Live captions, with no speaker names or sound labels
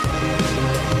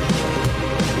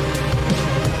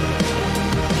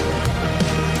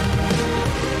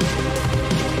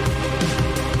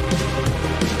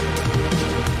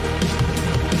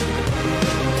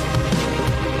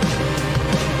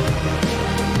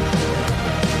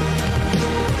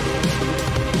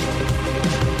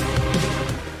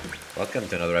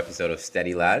to another episode of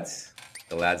Steady Lads.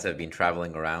 The lads have been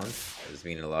traveling around. There's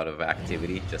been a lot of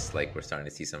activity, just like we're starting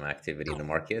to see some activity in the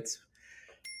markets.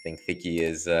 I think Thiki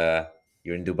is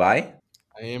you're in Dubai.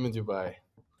 I am in Dubai.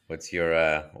 What's your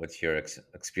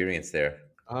experience there?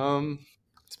 Um,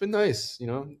 it's been nice.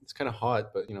 It's kind of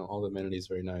hot, but all the amenities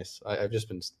very nice. I've just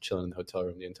been chilling in the hotel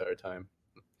room the entire time,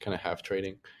 kind of half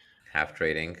trading. Half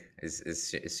trading. Is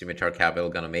Sumitar Capital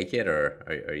gonna make it,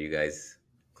 or are you guys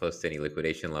close to any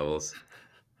liquidation levels?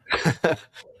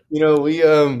 We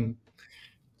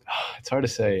it's hard to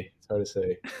say. It's hard to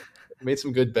say. Made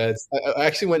some good bets. I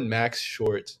actually went max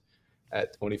short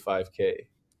at 25K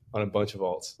on a bunch of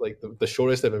alts, like the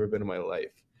shortest I've ever been in my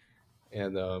life,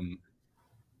 and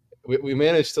we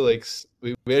managed to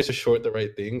we managed to short the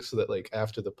right thing so that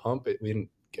after the pump we didn't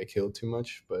get killed too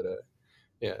much, but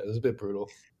yeah, it was a bit brutal.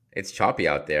 It's choppy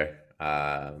out there.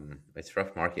 It's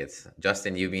rough markets.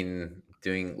 Justin, you've been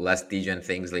doing less degen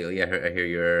things lately. I hear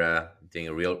you're doing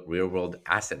a real world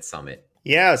asset summit.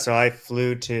 Yeah, so I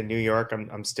flew to New York.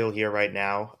 I'm still here right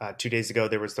now. 2 days ago,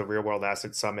 there was the Real World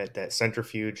Asset Summit that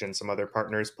Centrifuge and some other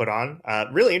partners put on.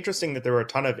 Really interesting that there were a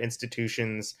ton of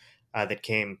institutions that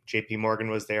came. JP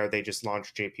Morgan was there. They just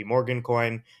launched JP Morgan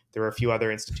Coin. There were a few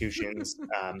other institutions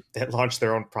that launched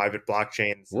their own private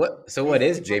blockchains. What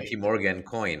is JP Morgan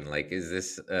coin? Like, is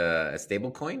this a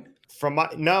stable coin?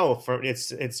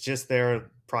 It's just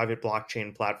their private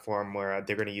blockchain platform where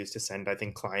they're going to use to send, I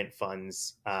think, client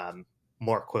funds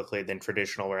more quickly than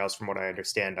traditional, or else from what I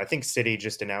understand. I think Citi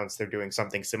just announced they're doing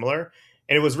something similar.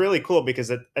 And it was really cool because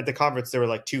at the conference, there were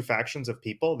like two factions of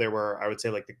people. There were, I would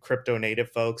say, like the crypto native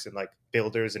folks and like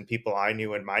builders and people I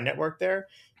knew in my network there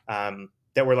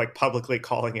that were like publicly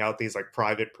calling out these like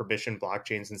private permission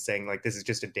blockchains and saying like, this is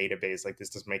just a database. Like this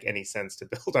doesn't make any sense to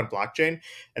build on blockchain.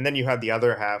 And then you had the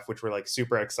other half, which were like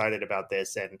super excited about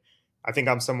this. And I think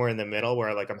I'm somewhere in the middle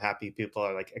where like I'm happy people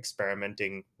are like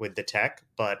experimenting with the tech,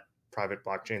 but private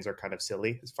blockchains are kind of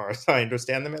silly as far as I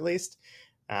understand them, at least.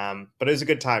 But it was a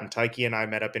good time. Taiki and I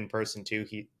met up in person too.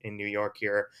 He in New York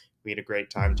here. We had a great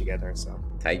time together. So,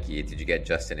 Taiki, did you get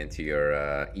Justin into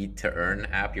your Eat to Earn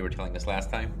app you were telling us last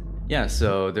time? Yeah,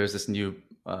 so there's this new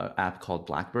app called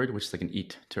Blackbird, which is like an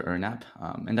Eat to Earn app.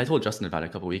 And I told Justin about it a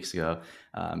couple of weeks ago.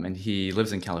 And he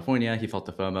lives in California. He felt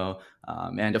the FOMO.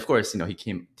 And of course, he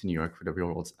came to New York for the Real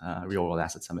World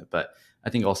Asset Summit. But I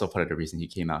think also part of the reason he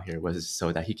came out here was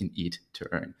so that he can eat to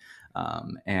earn.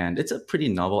 And it's a pretty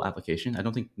novel application. I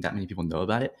don't think that many people know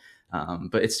about it.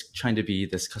 But it's trying to be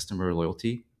this customer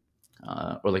loyalty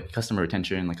or like customer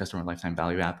retention, like customer lifetime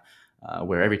value app,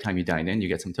 where every time you dine in, you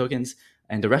get some tokens.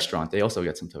 And the restaurant, they also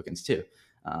get some tokens too.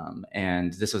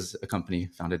 And this was a company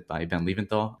founded by Ben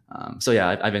Leventhal. So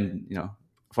yeah, I've been,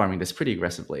 farming this pretty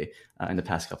aggressively in the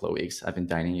past couple of weeks. I've been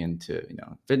dining into,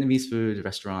 Vietnamese food,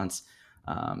 restaurants.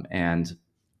 And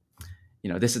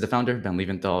this is the founder, Ben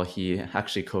Leventhal. He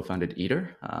actually co-founded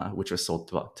Eater, which was sold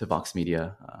to Vox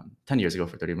Media 10 years ago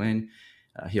for 30 million.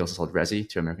 He also sold Resi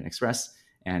to American Express.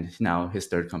 And now his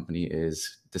third company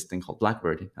is this thing called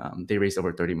Blackbird. They raised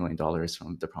over $30 million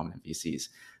from the prominent VCs.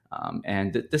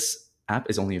 And this app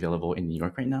is only available in New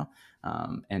York right now.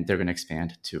 And they're going to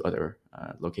expand to other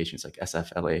locations like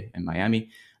SF, LA, and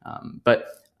Miami. But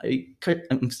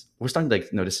we're starting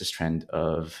to notice this trend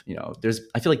of,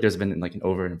 I feel like there's been like an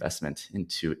overinvestment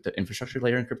into the infrastructure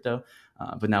layer in crypto,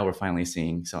 but now we're finally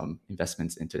seeing some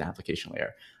investments into the application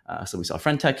layer. So we saw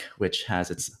Friendtech, which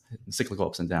has its cyclical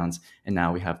ups and downs, and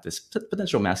now we have this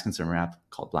potential mass consumer app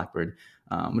called Blackbird.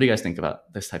 What do you guys think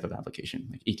about this type of application,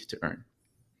 like Eat to Earn?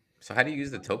 So how do you use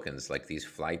the tokens? Like these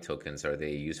fly tokens, are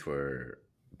they used for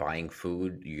buying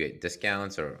food? You get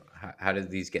discounts, or how do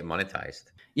these get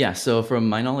monetized? Yeah, so from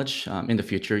my knowledge, in the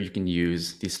future, you can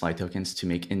use these fly tokens to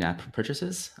make in-app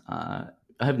purchases. I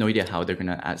have no idea how they're going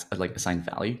to assign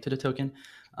value to the token,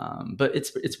 but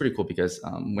it's pretty cool because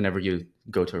whenever you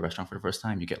go to a restaurant for the first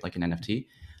time, you get like an NFT.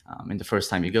 And the first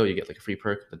time you go, you get like a free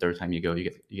perk. The third time you go, you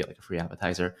get like a free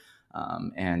appetizer.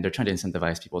 And they're trying to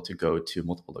incentivize people to go to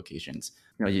multiple locations.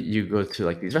 You go to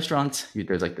like these restaurants.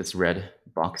 There's like this red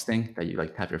box thing that you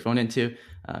like tap your phone into.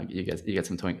 You get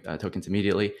some tokens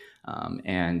immediately.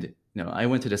 And I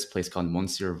went to this place called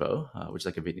Monsieur Vo, which is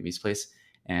like a Vietnamese place.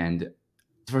 And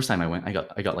the first time I went,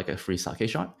 I got like a free sake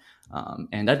shot.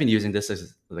 And I've been using this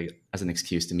as an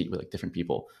excuse to meet with like different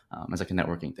people as like a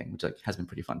networking thing, which like has been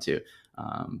pretty fun too.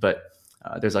 But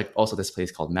there's like also this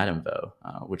place called Madame Vo,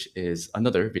 which is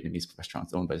another Vietnamese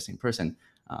restaurant owned by the same person.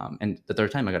 And the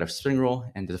third time I got a spring roll,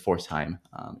 and the fourth time,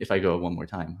 if I go one more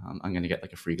time, I'm going to get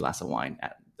like a free glass of wine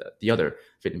at the other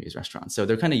Vietnamese restaurant. So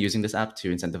they're kind of using this app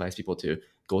to incentivize people to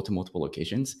go to multiple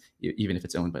locations, even if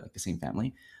it's owned by like the same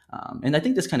family. And I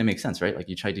think this kind of makes sense, right? Like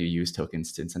you try to use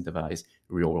tokens to incentivize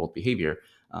real world behavior.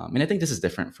 And I think this is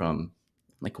different from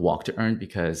like walk to earn,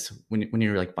 because when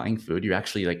you're like buying food, you're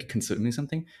actually like consuming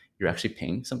something, you're actually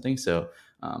paying something. So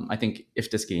I think if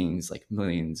this gains like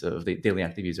millions of daily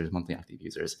active users, monthly active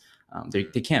users, they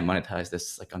can't monetize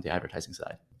this like on the advertising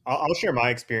side. I'll share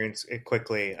my experience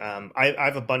quickly. I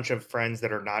have a bunch of friends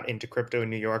that are not into crypto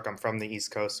in New York. I'm from the East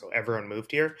Coast, so everyone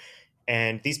moved here.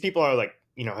 And these people are like,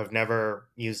 have never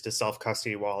used a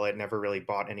self-custody wallet, never really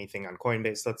bought anything on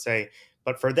Coinbase, let's say.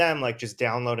 But for them, like just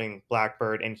downloading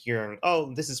Blackbird and hearing,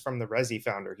 oh, this is from the Rezi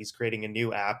founder, he's creating a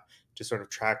new app to sort of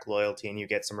track loyalty and you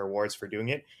get some rewards for doing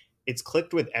it. It's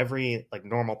clicked with every like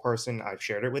normal person I've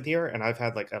shared it with here. And I've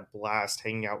had like a blast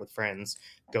hanging out with friends,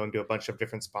 going to a bunch of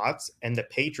different spots. And the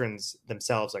patrons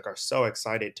themselves like are so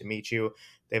excited to meet you.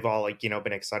 They've all like,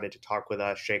 been excited to talk with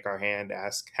us, shake our hand,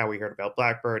 ask how we heard about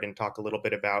Blackbird, and talk a little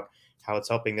bit about how it's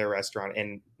helping their restaurant.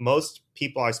 And most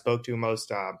people I spoke to,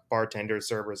 most bartenders,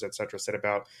 servers, etc., said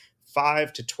about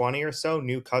 5 to 20 or so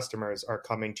new customers are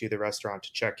coming to the restaurant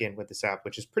to check in with this app,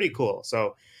 which is pretty cool.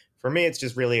 So for me, it's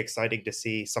just really exciting to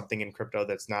see something in crypto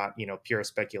that's not, pure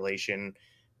speculation,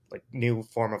 like new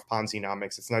form of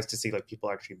Ponzi-nomics. It's nice to see like people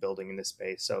actually building in this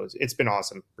space. So it's been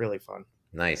awesome, really fun.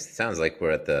 Nice. It sounds like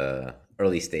we're at the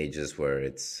early stages where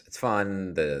it's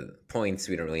fun. The points,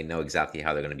 we don't really know exactly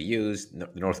how they're going to be used. The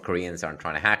North Koreans aren't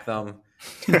trying to hack them,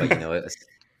 but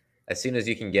as soon as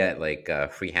you can get like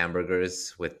free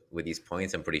hamburgers with these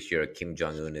points, I'm pretty sure Kim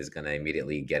Jong-un is going to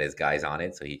immediately get his guys on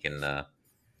it so he can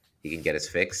get his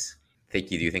fix.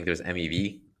 Thicky, do you think there's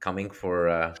MEV coming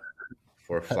for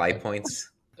fly points?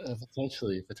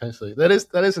 Potentially. That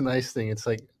is a nice thing. It's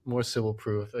like more civil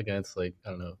proof against like,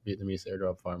 I don't know, Vietnamese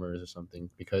airdrop farmers or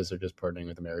something, because they're just partnering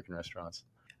with American restaurants.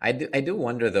 I do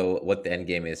wonder though what the end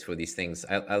game is for these things.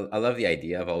 I love the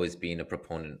idea. I've always been a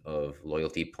proponent of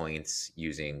loyalty points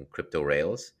using crypto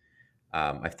rails.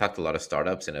 I've talked to a lot of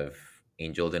startups and I've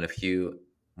angeled in a few.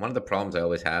 One of the problems I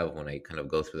always have when I kind of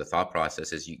go through the thought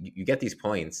process is you get these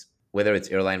points, whether it's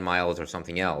airline miles or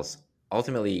something else.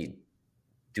 Ultimately,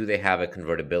 do they have a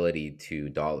convertibility to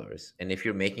dollars? And if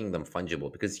you're making them fungible,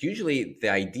 because usually the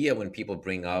idea when people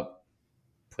bring up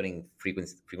putting frequent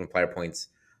flyer points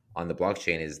on the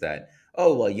blockchain is that,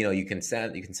 oh, well, you can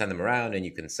send them around and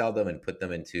you can sell them and put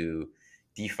them into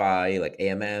DeFi like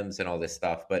AMMs and all this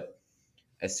stuff. But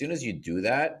as soon as you do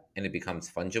that and it becomes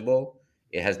fungible,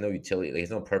 it has no utility, it has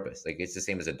no purpose. Like it's the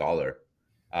same as a dollar.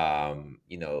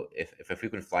 If a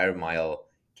frequent flyer mile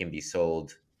can be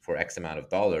sold for X amount of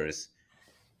dollars,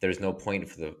 there's no point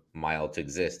for the mile to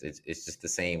exist. It's just the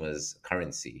same as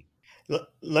currency.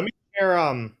 Let me share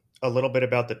a little bit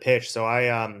about the pitch. So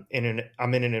I'm in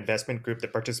an investment group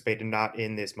that participated not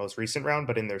in this most recent round,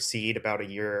 but in their seed about a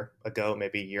year ago,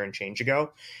 maybe a year and change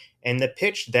ago. And the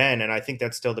pitch then, and I think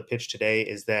that's still the pitch today,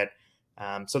 is that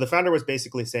so the founder was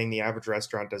basically saying the average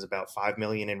restaurant does about 5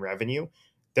 million in revenue.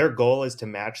 Their goal is to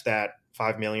match that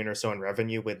 5 million or so in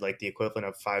revenue with like the equivalent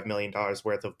of $5 million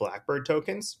worth of Blackbird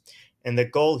tokens. And the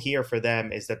goal here for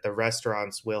them is that the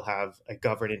restaurants will have a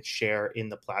governance share in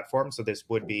the platform. So this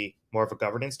would be more of a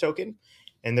governance token.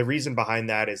 And the reason behind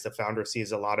that is the founder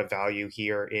sees a lot of value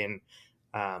here in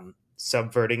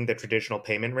subverting the traditional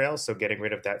payment rails. So getting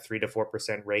rid of that 3 to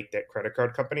 4% rate that credit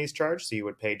card companies charge. So you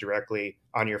would pay directly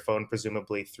on your phone,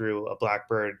 presumably through a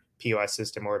Blackbird POS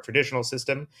system or a traditional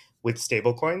system with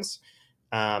stablecoins.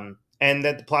 And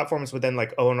that the platforms would then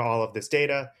like own all of this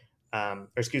data.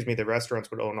 The restaurants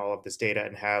would own all of this data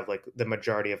and have like the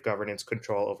majority of governance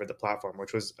control over the platform,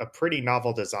 which was a pretty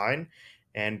novel design.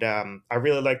 And I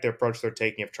really like the approach they're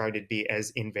taking of trying to be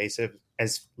as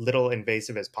little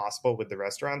invasive as possible with the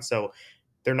restaurants. So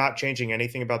they're not changing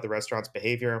anything about the restaurant's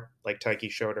behavior. Like Taiki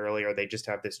showed earlier, they just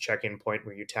have this check-in point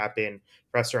where you tap in.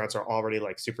 Restaurants are already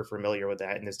like super familiar with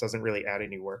that. And this doesn't really add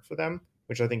any work for them,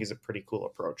 which I think is a pretty cool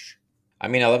approach. I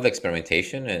mean, I love the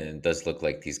experimentation, and it does look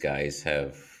like these guys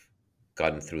have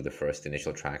gotten through the first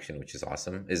initial traction, which is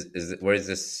awesome. Where is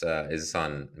this? Is this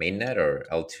on mainnet or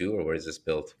L2, or where is this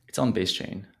built? It's on Base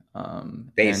chain.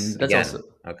 Base and that's again. also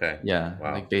Okay. Yeah,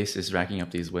 Wow. like Base is racking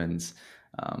up these wins.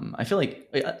 I feel like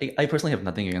I personally have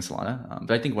nothing against Solana,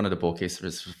 but I think one of the bull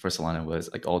cases for Solana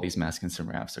was like all these mass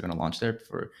consumer apps are going to launch there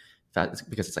because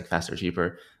it's like faster,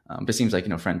 cheaper. But it seems like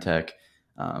Friendtech,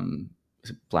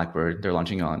 Blackbird, they're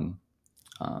launching on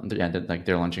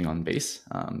they're launching on Base,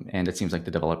 and it seems like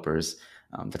the developers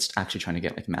that's actually trying to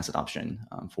get like mass adoption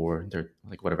for their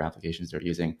like whatever applications they're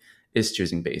using is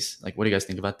choosing Base. Like, what do you guys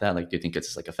think about that? Like, do you think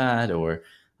it's like a fad, or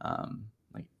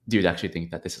like, do you actually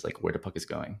think that this is like where the puck is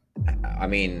going? I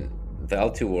mean, the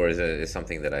L2 war is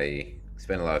something that I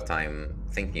spend a lot of time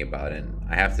thinking about, and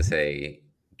I have to say,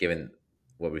 given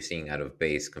what we're seeing out of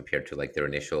Base compared to like their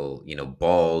initial,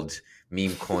 bald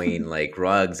meme coin like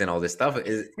rugs and all this stuff,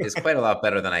 is quite a lot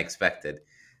better than I expected.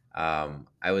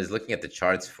 I was looking at the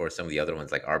charts for some of the other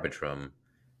ones like Arbitrum,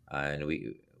 and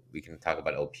we can talk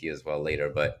about LP as well later,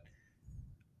 but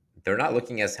they're not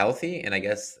looking as healthy. And I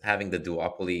guess having the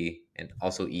duopoly and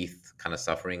also ETH kind of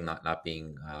suffering, not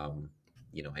being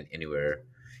anywhere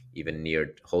even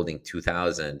near holding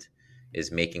 2,000,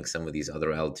 is making some of these other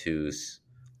L2s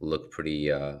look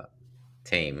pretty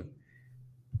tame.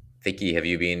 Thicky, have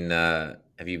you been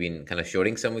kind of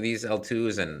shorting some of these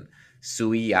L2s? And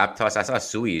Sui, Aptos, I saw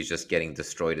Sui is just getting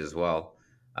destroyed as well.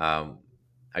 Are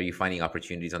you finding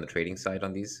opportunities on the trading side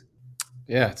on these?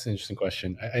 Yeah, it's an interesting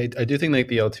question. I do think like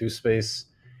the L2 space,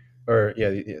 or yeah,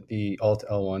 the alt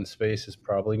L1 space is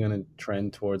probably going to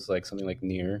trend towards like something like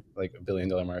near like $1 billion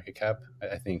market cap.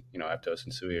 I think Aptos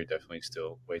and Sui are definitely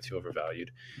still way too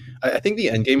overvalued. I think the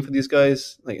end game for these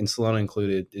guys, like in Solana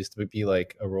included, is to be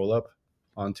like a roll up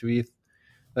onto ETH.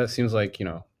 That seems like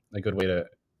a good way to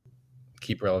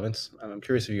keep relevance. I'm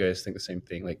curious if you guys think the same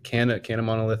thing. Like, can a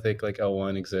monolithic like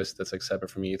L1 exist that's like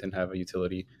separate from ETH and have a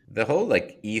utility? The whole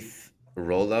like ETH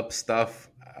roll up stuff.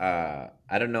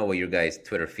 I don't know what your guys'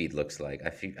 Twitter feed looks like. I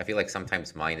feel like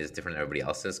sometimes mine is different than everybody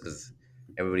else's because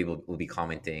everybody will be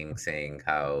commenting saying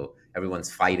how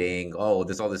everyone's fighting. Oh,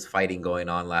 there's all this fighting going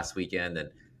on last weekend, and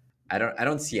I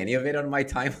don't see any of it on my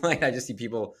timeline. I just see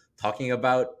people talking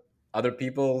about other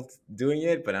people doing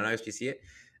it, but I don't actually see it.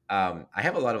 I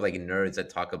have a lot of like nerds that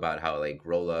talk about how like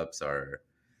roll ups are,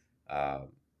 um,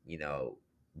 you know,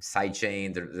 side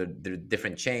chains. They're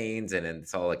different chains, and then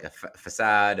it's all like a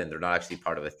facade, and they're not actually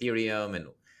part of Ethereum. And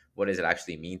what does it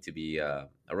actually mean to be a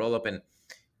roll up? And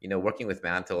working with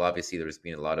Mantle, obviously, there's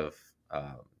been a lot of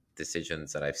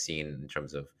decisions that I've seen in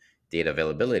terms of data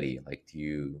availability. Like, do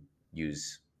you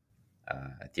use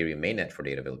Ethereum mainnet for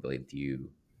data availability? Do you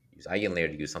use EigenLayer?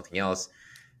 Do you use something else?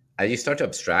 As you start to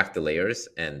abstract the layers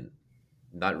and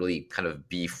not really kind of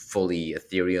be fully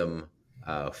Ethereum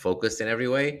focused in every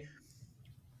way,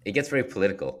 it gets very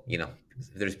political.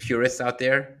 There's purists out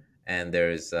there, and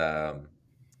there's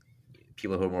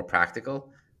people who are more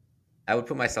practical. I would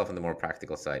put myself on the more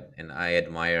practical side, and I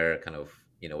admire kind of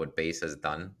what Base has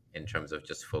done in terms of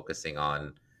just focusing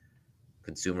on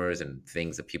consumers and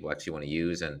things that people actually want to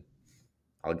use. And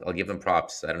I'll give them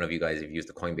props. I don't know if you guys have used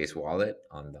the Coinbase wallet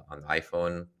on the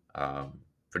iPhone.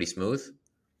 Pretty smooth.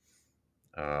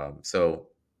 So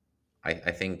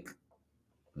I think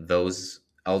those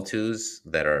L2s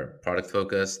that are product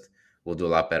focused will do a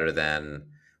lot better than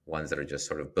ones that are just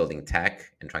sort of building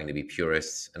tech and trying to be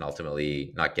purists and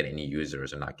ultimately not get any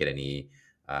users or not get any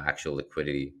actual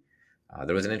liquidity.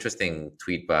 There was an interesting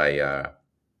tweet by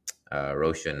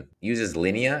Roshan. Uses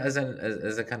Linea as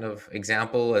a kind of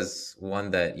example, as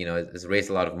one that has raised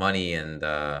a lot of money and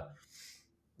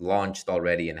launched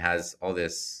already and has all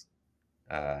this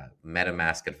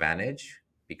MetaMask advantage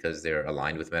because they're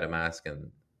aligned with MetaMask,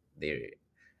 and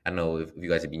I don't know if you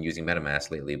guys have been using MetaMask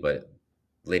lately, but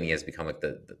Linea has become like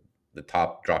the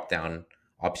top drop down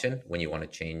option when you want to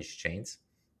change chains.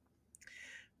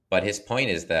 But his point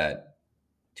is that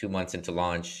 2 months into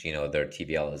launch, their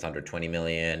TVL is under 20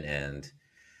 million, and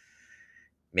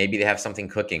maybe they have something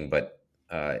cooking, but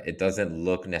it doesn't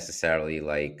look necessarily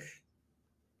like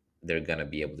they're going to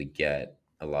be able to get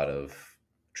a lot of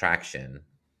traction.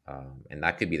 And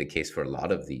that could be the case for a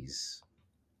lot of these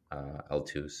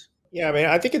L2s. Yeah, I mean,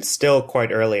 I think it's still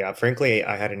quite early. Frankly,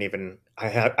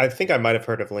 I think I might have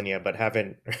heard of Linea, but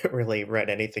haven't really read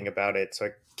anything about it. So I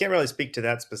can't really speak to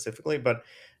that specifically, but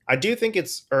I do think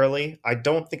it's early. I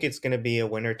don't think it's going to be a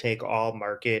winner take all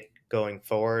market going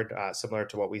forward, similar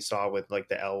to what we saw with like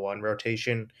the L1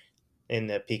 rotation in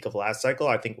the peak of last cycle.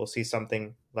 I think we'll see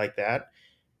something like that.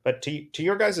 But to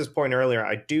your guys' point earlier,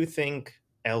 I do think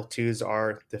L2s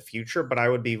are the future, but I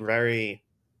would be very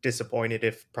disappointed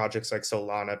if projects like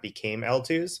Solana became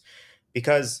L2s,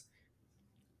 because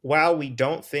while we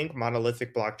don't think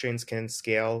monolithic blockchains can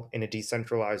scale in a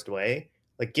decentralized way,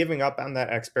 like giving up on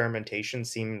that experimentation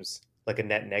seems like a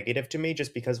net negative to me,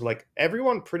 just because like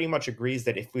everyone pretty much agrees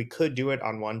that if we could do it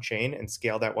on one chain and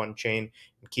scale that one chain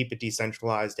and keep it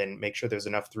decentralized and make sure there's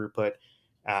enough throughput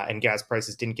and gas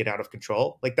prices didn't get out of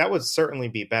control, like that would certainly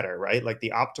be better, right? Like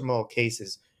the optimal case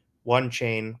is one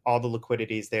chain, all the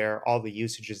liquidity is there, all the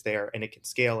usage is there, and it can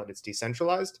scale and it's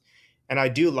decentralized. And I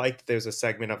do like that there's a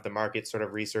segment of the market sort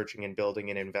of researching and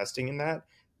building and investing in that.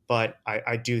 But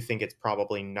I do think it's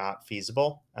probably not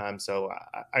feasible. So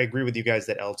I agree with you guys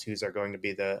that L2s are going to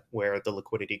be where the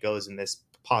liquidity goes in this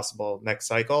possible next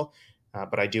cycle.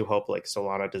 But I do hope like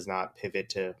Solana does not pivot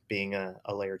to being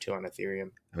a layer 2 on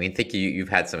Ethereum. I mean, think you've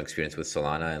had some experience with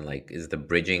Solana, and like, is the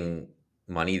bridging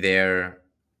money there?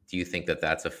 Do you think that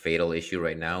that's a fatal issue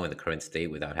right now in the current state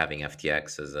without having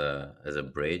FTX as a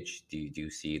bridge? Do you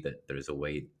see that there's a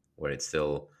way where it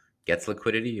still gets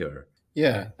liquidity, or?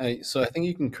 Yeah, so I think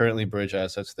you can currently bridge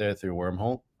assets there through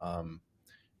Wormhole,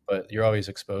 but you're always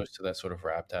exposed to that sort of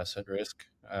wrapped asset risk.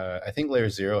 I think Layer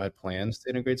Zero had plans to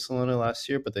integrate Solana last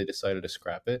year, but they decided to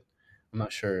scrap it. I'm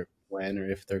not sure when or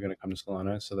if they're going to come to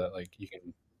Solana, so that like you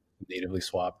can natively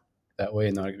swap that way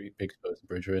and not be exposed to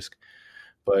bridge risk.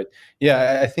 But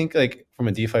yeah, I think like from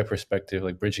a DeFi perspective,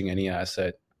 like bridging any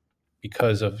asset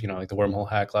because of like the Wormhole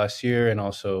hack last year, and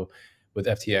also with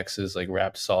FTX's like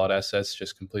wrapped solid assets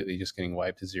just completely just getting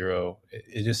wiped to zero,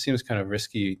 it just seems kind of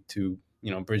risky to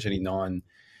bridge any non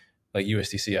like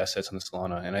USDC assets on the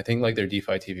Solana. And I think like their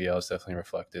DeFi TVL has definitely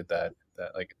reflected that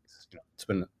like it's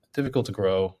been difficult to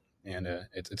grow, and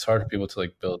it's hard for people to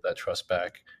like build that trust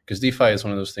back, because DeFi is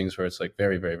one of those things where it's like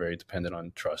very, very, very dependent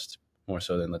on trust, more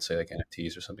so than let's say like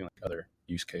NFTs or something like other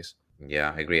use case.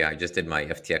 Yeah, I agree. I just did my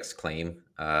FTX claim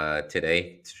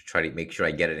today to try to make sure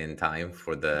I get it in time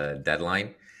for the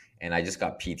deadline, and I just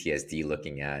got PTSD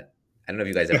looking at. I don't know if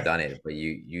you guys have done it, but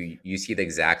you see the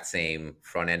exact same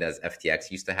front end as FTX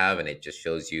used to have, and it just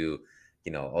shows you,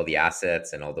 all the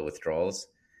assets and all the withdrawals.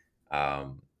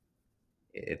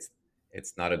 It's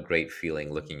not a great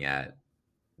feeling looking at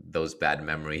those bad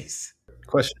memories.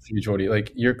 Question for you, Jordy.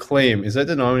 Like your claim, is that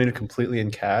denominated completely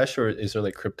in cash, or is there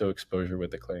like crypto exposure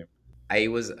with the claim? I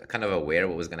was kind of aware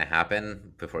what was going to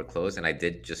happen before it closed, and I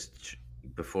did just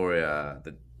before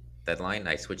the deadline,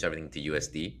 I switched everything to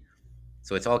USD.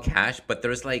 So it's all cash, but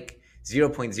there's like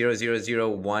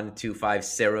 0.000125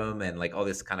 serum and like all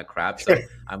this kind of crap. So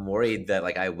I'm worried that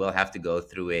like I will have to go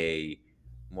through a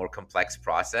more complex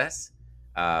process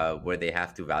where they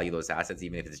have to value those assets,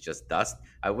 even if it's just dust.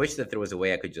 I wish that there was a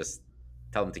way I could just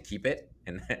tell them to keep it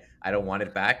and I don't want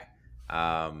it back.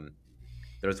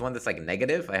 There's one that's like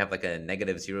negative. I have like a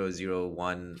negative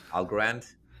 0.001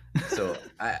 Algorand. So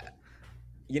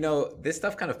this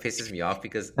stuff kind of pisses me off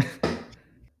because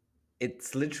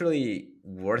it's literally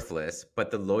worthless,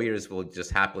 but the lawyers will just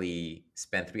happily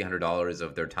spend $300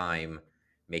 of their time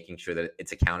making sure that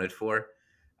it's accounted for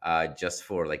just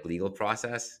for like legal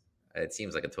process. It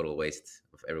seems like a total waste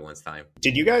of everyone's time.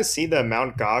 Did you guys see the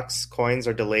Mt. Gox coins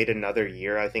are delayed another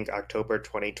year? I think October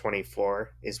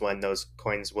 2024 is when those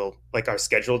coins are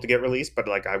scheduled to get released, but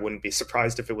like I wouldn't be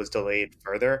surprised if it was delayed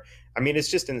further. I mean,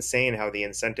 it's just insane how the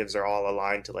incentives are all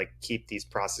aligned to like keep these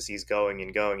processes going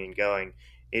and going and going.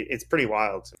 It's pretty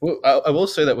wild. Well, I will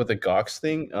say that with the Gox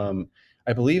thing,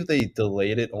 I believe they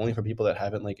delayed it only for people that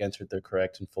haven't like entered their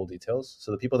correct and full details.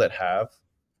 So the people that have,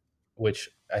 which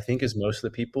I think is most of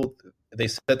the people, they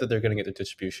said that they're going to get their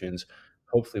distributions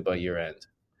hopefully by year end,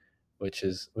 which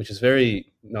is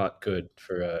very not good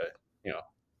for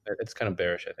it's kind of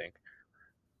bearish, I think,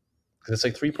 because it's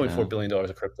like $3.4 billion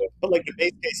of crypto. But like the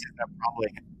base case is that probably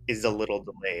is a little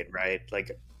delayed, right?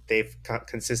 Like they've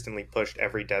consistently pushed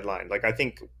every deadline. Like I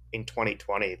think in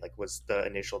 2020 like was the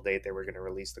initial date they were going to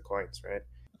release the coins, right?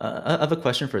 I have a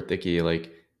question for Thicky,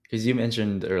 like because you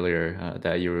mentioned earlier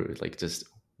that you were like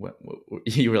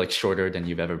you were like shorter than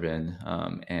you've ever been,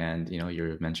 and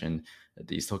you mentioned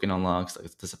these token unlocks,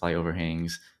 like the supply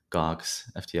overhangs,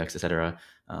 Gox, FTX, etc.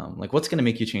 Like what's going to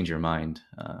make you change your mind?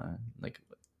 Like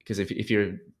because if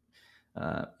your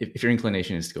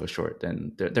inclination is to go short,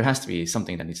 then there has to be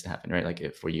something that needs to happen, right?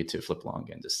 Like for you to flip long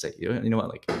and just say, you know what,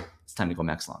 like it's time to go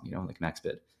max long, like max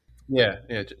bid. Yeah.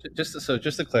 Just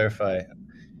to clarify,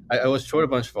 I was short a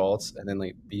bunch of vaults, and then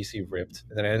like BTC ripped,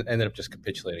 and then I ended up just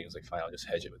capitulating. I was like, fine, I'll just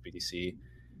hedge it with BTC.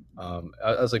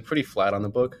 I was like pretty flat on the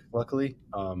book, luckily.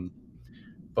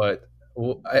 But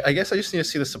I guess I just need to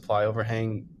see the supply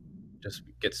overhang just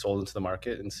get sold into the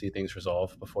market and see things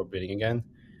resolve before bidding again.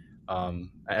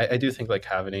 I do think like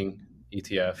having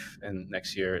ETF and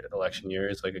next year, election year,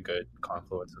 is like a good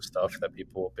confluence of stuff that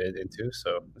people will bid into.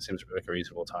 So it seems like a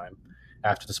reasonable time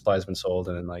after the supply has been sold,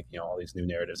 and then like all these new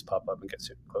narratives pop up and get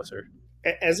closer.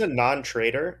 As a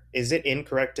non-trader, is it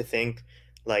incorrect to think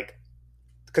like,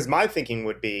 because my thinking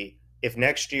would be if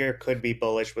next year could be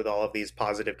bullish with all of these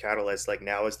positive catalysts, like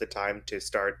now is the time to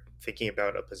start thinking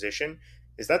about a position.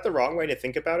 Is that the wrong way to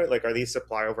think about it? Like, are these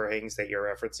supply overhangs that you're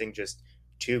referencing just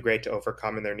too great to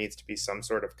overcome, and there needs to be some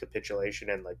sort of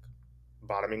capitulation and like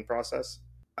bottoming process?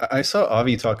 I saw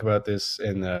Avi talk about this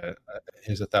in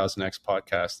his 1000x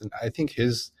podcast, and I think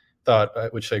his thought,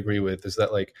 which I agree with, is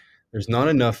that like there's not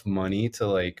enough money to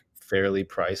like fairly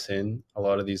price in a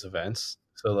lot of these events.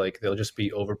 So like they'll just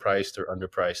be overpriced or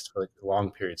underpriced for like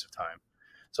long periods of time.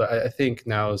 So I think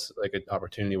now is like an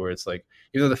opportunity where it's like,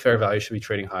 even though the fair value should be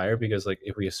trading higher, because like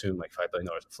if we assume like $5 billion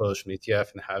of flows from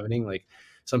ETF and halvening, like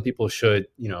some people should,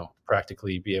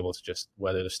 practically be able to just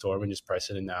weather the storm and just price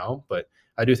it in now. But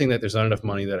I do think that there's not enough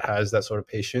money that has that sort of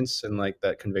patience and like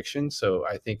that conviction. So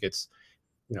I think it's,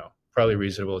 probably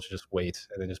reasonable to just wait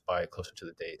and then just buy it closer to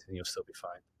the date and you'll still be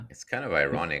fine. It's kind of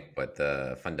ironic, but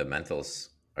the fundamentals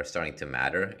are starting to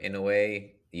matter in a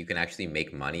way. You can actually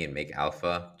make money and make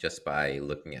alpha just by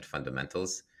looking at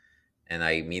fundamentals. And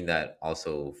I mean that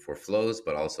also for flows,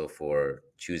 but also for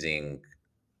choosing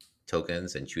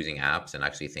tokens and choosing apps and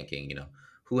actually thinking,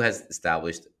 who has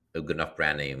established a good enough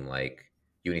brand name like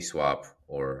Uniswap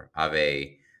or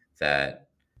Aave that,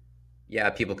 yeah,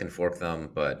 people can fork them,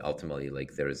 but ultimately,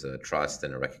 like, there's a trust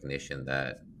and a recognition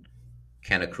that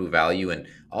can accrue value. And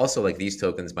also, like, these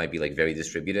tokens might be like very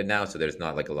distributed now, so there's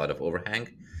not like a lot of overhang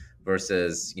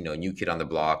versus, new kid on the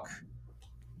block.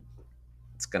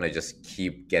 It's gonna just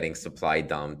keep getting supply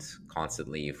dumped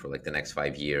constantly for like the next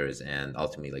 5 years, and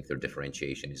ultimately, like, their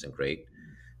differentiation isn't great.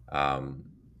 Um,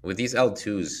 with these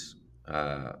L2s,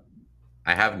 I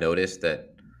have noticed that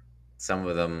some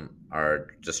of them are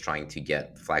just trying to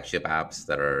get flagship apps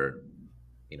that are,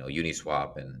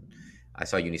 Uniswap, and I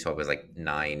saw Uniswap has like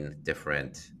 9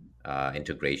 different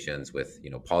integrations with,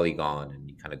 Polygon, and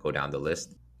you kind of go down the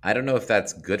list. I don't know if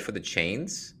that's good for the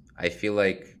chains. I feel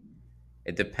like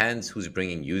it depends who's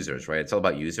bringing users, right? It's all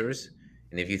about users.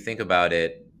 And if you think about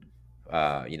it,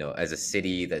 as a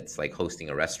city that's like hosting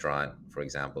a restaurant, for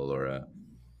example,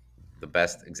 the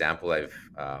best example I've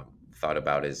thought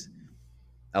about is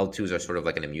L2s are sort of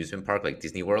like an amusement park, like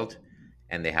Disney World,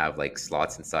 and they have like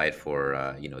slots inside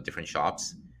for different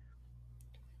shops.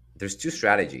 There's two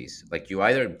strategies. Like, you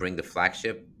either bring the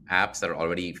flagship apps that are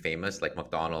already famous, like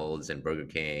McDonald's and Burger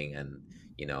King and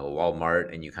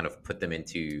Walmart, and you kind of put them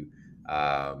into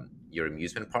your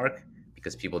amusement park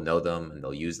because people know them and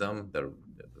they'll use them. They're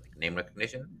like name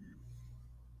recognition.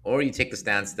 Or you take the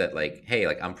stance that, like, hey,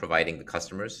 like, I'm providing the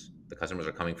customers. The customers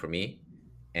are coming for me,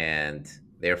 and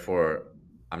therefore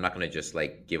I'm not going to just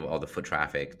like give all the foot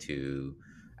traffic to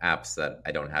apps that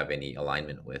I don't have any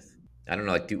alignment with. I don't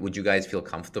know, like, would you guys feel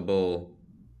comfortable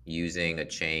using a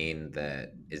chain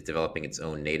that is developing its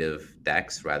own native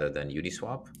DEX rather than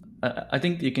Uniswap? I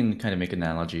think you can kind of make an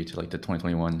analogy to like the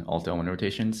 2021 Alt L1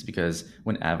 rotations, because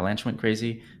when Avalanche went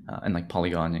crazy and like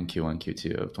Polygon in Q1,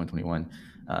 Q2 of 2021,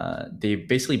 they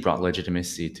basically brought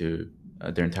legitimacy to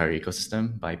their entire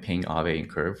ecosystem by paying Aave and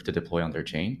Curve to deploy on their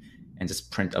chain and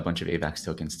just print a bunch of AVAX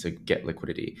tokens to get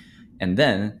liquidity. And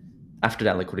then after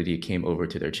that liquidity came over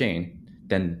to their chain,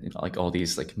 then like all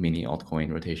these like mini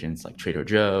altcoin rotations like Trader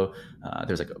Joe,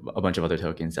 there's like a bunch of other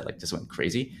tokens that like just went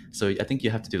crazy. So I think you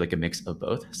have to do like a mix of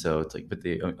both. So it's like with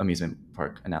the amusement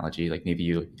park analogy, like maybe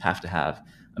you have to have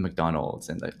a McDonald's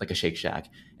and like a Shake Shack,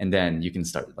 and then you can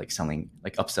start like selling,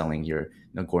 like upselling your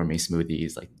gourmet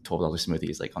smoothies, like $12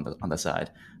 smoothies, like on the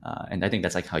side. And I think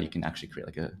that's like how you can actually create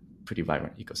like a pretty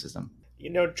vibrant ecosystem.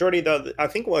 Jordy, though, I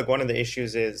think like one of the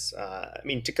issues is,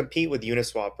 to compete with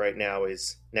Uniswap right now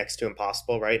is next to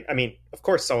impossible, right? I mean, of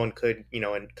course, someone could,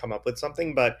 and come up with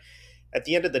something, but at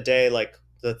the end of the day, like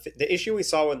the issue we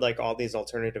saw with like all these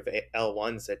alternative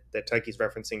L1s that Taiki's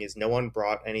referencing is no one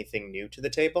brought anything new to the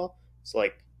table. So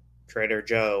like Trader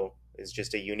Joe is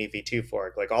just a Uni V2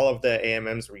 fork. Like all of the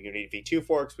AMMs were Uni V2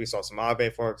 forks. We saw some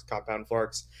Aave forks, compound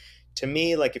forks. To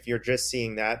me, like if you're just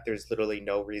seeing that, there's literally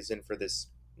no reason for this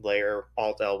layer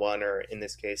alt L1, or in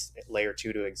this case layer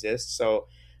 2, to exist. So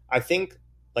I think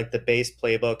like the base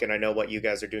playbook, and I know what you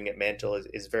guys are doing at Mantle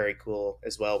is very cool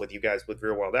as well, with you guys with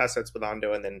real world assets with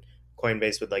Ondo, and then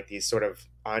Coinbase with like these sort of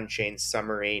on-chain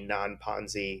summary,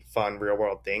 non-Ponzi, fun real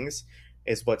world things,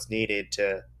 is what's needed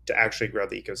to actually grow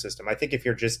the ecosystem. I think if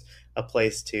you're just a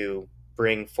place to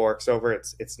bring forks over,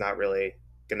 it's not really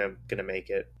gonna make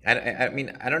it. I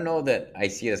mean, I don't know that I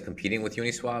see it as competing with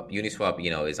Uniswap.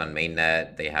 Uniswap, is on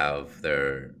mainnet. They have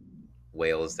their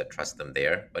whales that trust them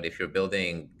there. But if you're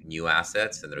building new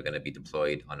assets and they're going to be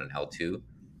deployed on an L2,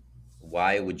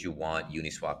 why would you want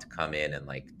Uniswap to come in and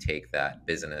like take that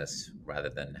business rather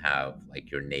than have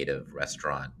like your native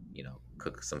restaurant,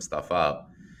 cook some stuff up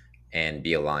and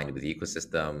be aligned with the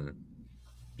ecosystem,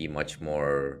 be much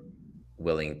more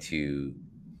willing to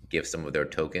give some of their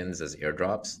tokens as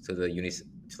airdrops to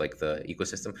like the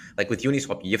ecosystem. Like with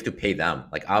Uniswap, you have to pay them.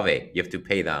 Like Aave, you have to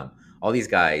pay them. All these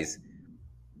guys,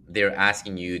 they're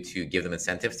asking you to give them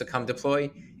incentives to come deploy,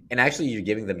 and actually you're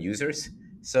giving them users.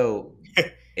 So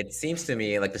it seems to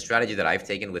me like the strategy that I've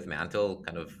taken with Mantle,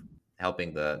 kind of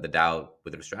helping the DAO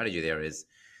with their strategy there, is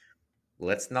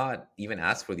let's not even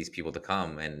ask for these people to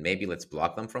come, and maybe let's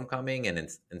block them from coming, and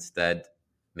instead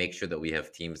make sure that we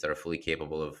have teams that are fully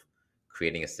capable of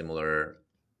creating a similar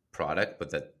product, but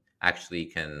that actually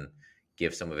can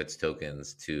give some of its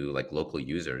tokens to like local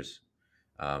users.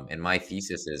 And my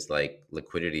thesis is like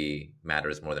liquidity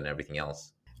matters more than everything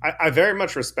else. I very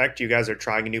much respect you guys are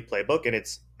trying a new playbook, and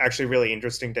it's actually really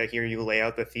interesting to hear you lay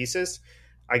out the thesis.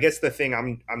 I guess the thing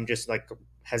I'm just like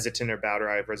hesitant about, or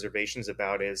I have reservations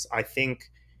about, is I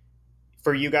think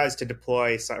for you guys to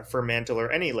deploy for Mantle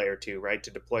or any layer two, right,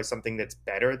 to deploy something that's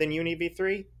better than Uni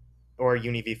v3 or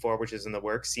Uni v4, which is in the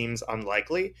works, seems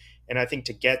unlikely. And I think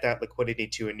to get that liquidity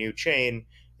to a new chain,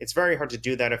 it's very hard to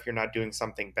do that if you're not doing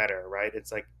something better, right?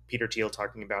 It's like Peter Thiel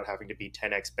talking about having to be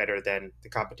 10x better than the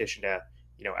competition to,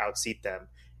 outseat them.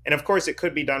 And of course, it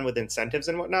could be done with incentives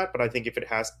and whatnot, but I think if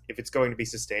it's going to be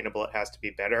sustainable, it has to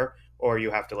be better, or you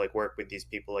have to like work with these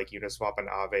people like Uniswap and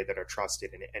Aave that are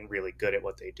trusted and really good at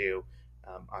what they do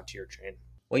onto your chain.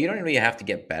 Well, you don't really have to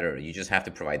get better. You just have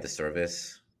to provide the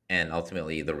service. And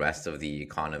ultimately, the rest of the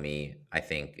economy, I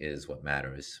think, is what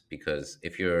matters. Because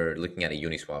if you're looking at a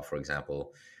Uniswap, for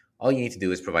example, all you need to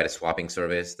do is provide a swapping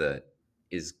service that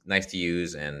is nice to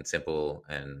use and simple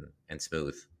and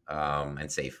smooth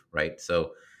and safe, right?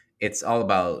 So it's all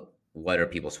about what are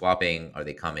people swapping? Are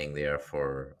they coming there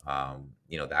for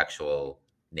the actual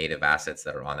native assets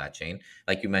that are on that chain?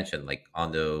 Like you mentioned, like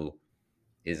Ondo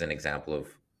is an example of,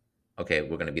 okay,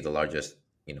 we're going to be the largest,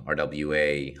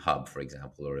 RWA hub, for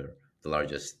example, or the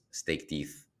largest stake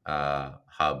ETH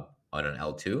hub on an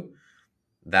L2.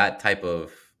 That type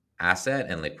of asset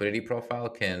and liquidity profile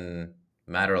can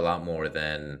matter a lot more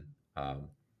than,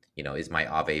 is my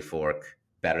Aave fork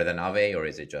better than Aave, or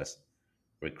is it just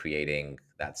recreating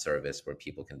that service where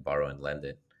people can borrow and lend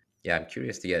it? Yeah, I'm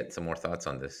curious to get some more thoughts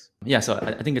on this. Yeah, so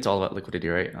I think it's all about liquidity,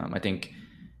 right? I think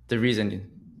the reason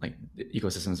like the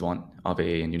ecosystems want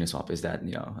Aave and Uniswap is that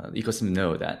the ecosystems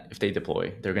know that if they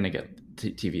deploy, they're going to get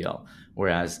TVL.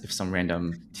 Whereas if some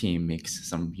random team makes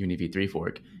some Uni v3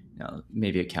 fork,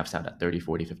 maybe it caps out at 30,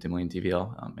 40, 50 million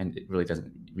TVL, and it really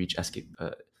doesn't reach escape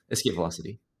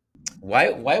velocity. Why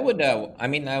would I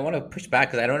mean, I want to push back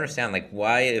because I don't understand, like,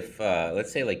 why, if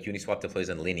let's say like Uniswap deploys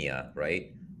on Linea,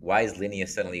 right? Why is Linea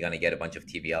suddenly going to get a bunch of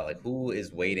TVL? Like, who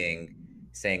is waiting,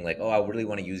 saying like, oh, I really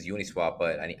want to use Uniswap,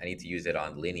 but I need to use it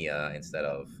on Linea instead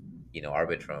of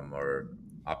Arbitrum or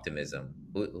Optimism?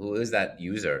 Who is that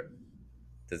user?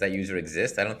 Does that user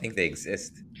exist? I don't think they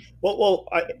exist. Well,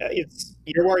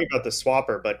 you're worrying about the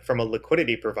swapper, but from a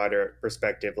liquidity provider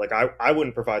perspective, like I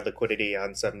wouldn't provide liquidity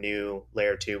on some new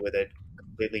layer two with a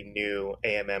completely new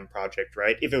AMM project,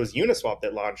 right? If it was Uniswap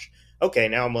that launched, okay,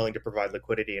 now I'm willing to provide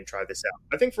liquidity and try this out.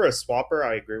 I think for a swapper,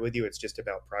 I agree with you. It's just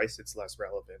about price. It's less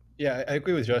relevant. Yeah, I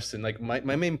agree with Justin. Like my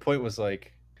main point was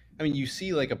like, I mean, you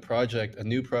see like a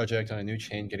new project on a new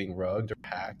chain getting rugged or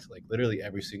hacked like literally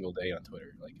every single day on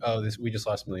Twitter. Like, oh, we just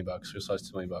lost $1 million, we just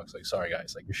lost $2 million. Like, sorry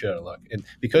guys, like you're shit out of luck. And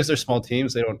because they're small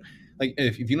teams, they don't like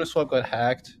if Uniswap got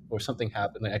hacked or something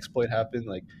happened, like exploit happened,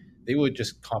 like they would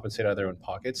just compensate out of their own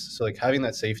pockets. So like having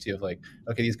that safety of like,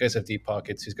 okay, these guys have deep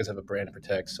pockets, these guys have a brand to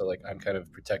protect, so like I'm kind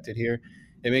of protected here.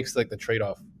 It makes like the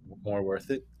trade-off more worth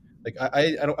it. Like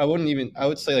I wouldn't even, I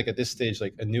would say like at this stage,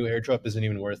 like a new airdrop isn't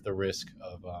even worth the risk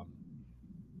of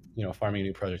farming a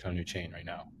new project on a new chain right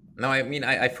now. No, I mean,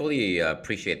 I fully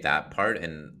appreciate that part.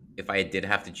 And if I did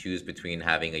have to choose between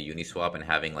having a Uniswap and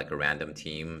having like a random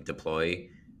team deploy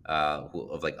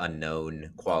of like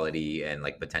unknown quality and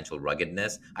like potential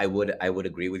ruggedness, I would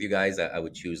agree with you guys. I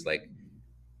would choose like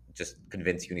just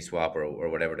convince Uniswap or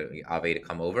whatever Aave to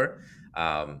come over.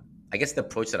 I guess the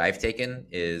approach that I've taken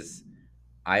is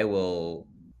I will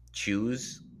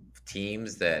choose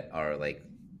teams that are like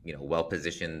well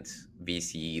positioned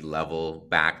VC level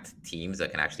backed teams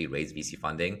that can actually raise VC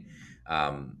funding,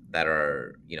 that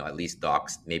are at least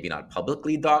doxed, maybe not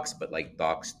publicly doxed, but like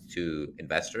doxed to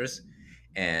investors,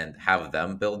 and have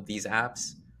them build these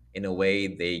apps in a way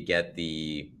they get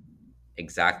the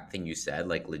exact thing you said,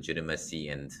 like legitimacy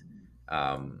and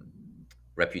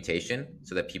reputation,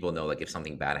 so that people know like if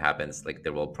something bad happens, like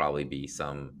there will probably be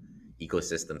some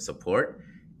ecosystem support,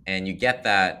 and you get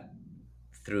that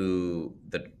through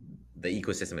the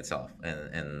ecosystem itself,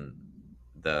 and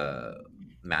the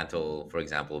Mantle, for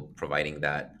example, providing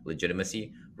that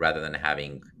legitimacy rather than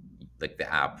having like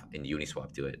the app in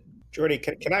Uniswap do it. Jordy,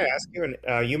 can I ask you?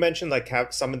 And you mentioned like how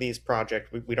some of these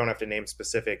projects, we don't have to name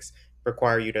specifics,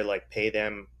 require you to like pay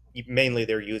them, mainly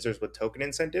their users, with token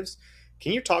incentives.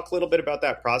 Can you talk a little bit about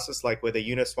that process? Like with a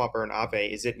Uniswap or an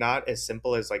Aave, is it not as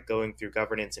simple as like going through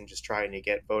governance and just trying to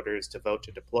get voters to vote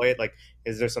to deploy it? Like,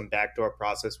 is there some backdoor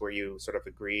process where you sort of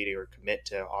agree or commit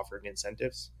to offering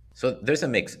incentives? So there's a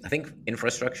mix. I think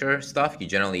infrastructure stuff, you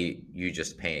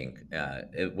just paying,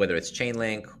 whether it's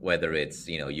Chainlink, whether it's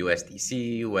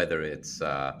USDC, whether it's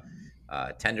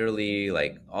Tenderly,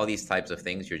 like all these types of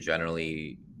things, you're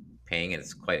generally paying, and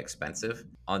it's quite expensive.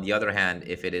 On the other hand,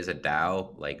 if it is a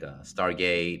DAO like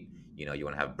Stargate, you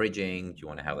want to have bridging, you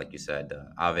want to have, like you said,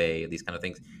 Aave, these kind of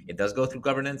things. It does go through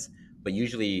governance, but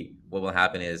usually what will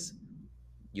happen is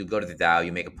you go to the DAO,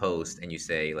 you make a post, and you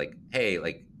say like, hey,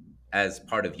 like as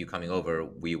part of you coming over,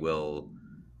 we will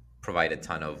provide a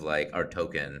ton of like our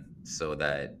token so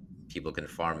that people can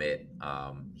farm it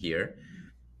here,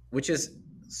 which is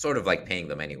sort of like paying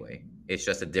them anyway. It's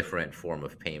just a different form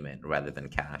of payment rather than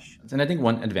cash. And I think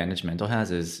one advantage Mento has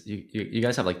is you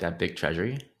guys have like that big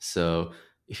treasury. So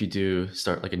if you do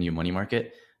start like a new money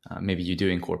market, maybe you do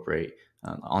incorporate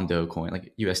on Dogecoin,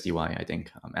 like USDY, I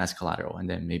think, as collateral. And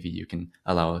then maybe you can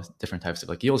allow different types of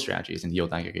like yield strategies, and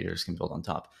yield aggregators can build on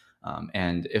top.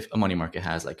 And if a money market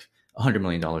has like $100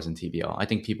 million in TVL, I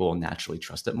think people will naturally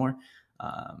trust it more.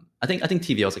 I think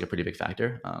TVL is like a pretty big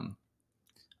factor.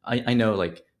 I know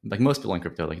like most people in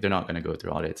crypto, like they're not going to go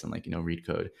through audits and like read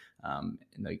code. And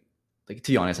like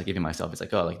to be honest, like even myself, it's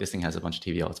like, oh, like this thing has a bunch of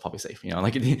TVL, it's probably safe.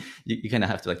 Like you kind of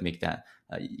have to like make that.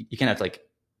 You kind of have to like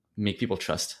make people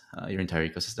trust your entire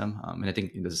ecosystem. And I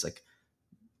think this is like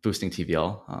boosting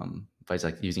TVL by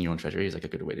like using your own treasury is like a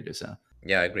good way to do so.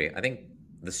 Yeah, I agree. I think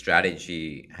the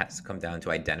strategy has to come down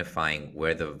to identifying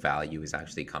where the value is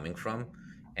actually coming from.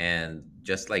 And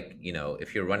just like,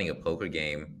 if you're running a poker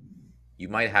game, you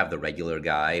might have the regular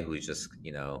guy who's just,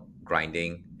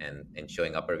 grinding and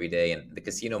showing up every day. And the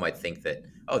casino might think that,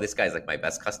 oh, this guy's like my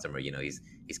best customer.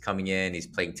 He's coming in, he's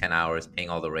playing 10 hours, paying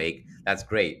all the rake. That's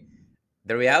great.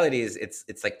 The reality is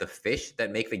it's like the fish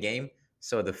that make the game.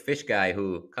 So the fish guy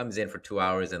who comes in for 2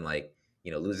 hours and like,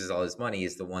 loses all his money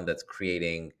is the one that's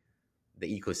creating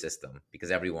the ecosystem, because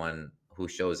everyone who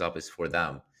shows up is for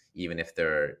them, even if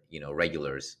they're,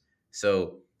 regulars.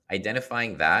 So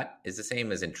identifying that is the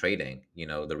same as in trading.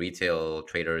 The retail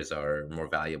traders are more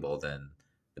valuable than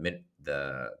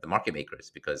the market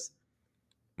makers, because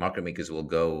market makers will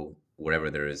go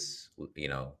wherever there is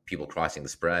people crossing the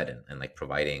spread and like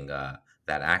providing that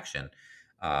action.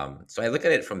 So I look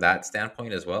at it from that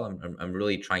standpoint as well. I'm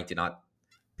really trying to not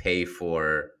pay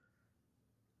for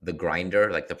the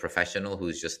grinder, like the professional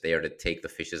who's just there to take the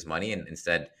fish's money, and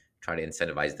instead try to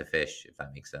incentivize the fish, if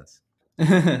that makes sense.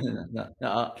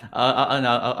 I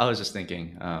was just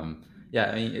thinking.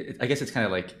 Yeah, I mean, I guess it's kind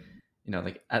of like,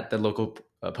 like at the local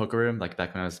poker room, like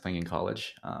back when I was playing in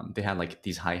college, they had like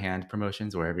these high hand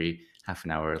promotions where every half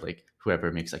an hour, like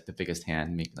whoever makes like the biggest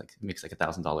hand makes like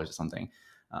 $1,000 or something.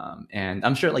 And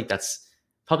I'm sure like that's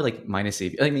probably like minus.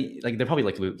 I mean, like they're probably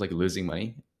like losing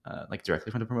money like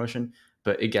directly from the promotion,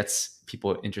 but it gets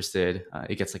people interested.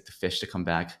 It gets like the fish to come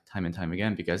back time and time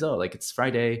again because, oh, like it's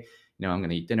Friday. I'm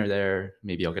going to eat dinner there.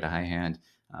 Maybe I'll get a high hand,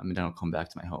 and then I'll come back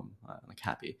to my home like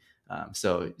happy.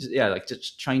 So yeah, like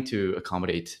just trying to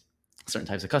accommodate certain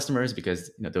types of customers, because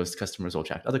those customers will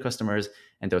attract other customers,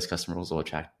 and those customers will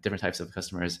attract different types of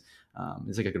customers.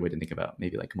 It's like a good way to think about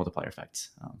maybe like multiplier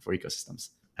effects for ecosystems.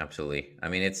 Absolutely. I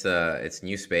mean, it's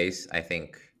new space. I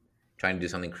think trying to do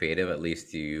something creative, at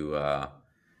least you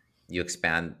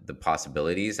expand the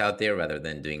possibilities out there rather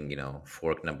than doing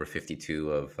fork number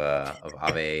 52 of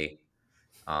Aave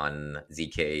on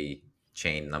ZK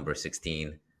chain number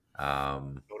 16.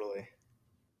 Totally.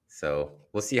 So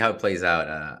we'll see how it plays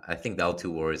out. I think the L2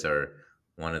 wars are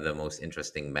one of the most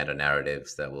interesting meta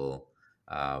narratives that will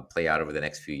play out over the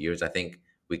next few years. I think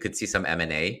we could see some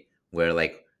M&A where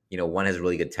like, one has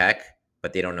really good tech,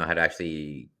 but they don't know how to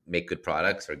actually make good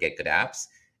products or get good apps.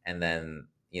 And then,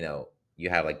 you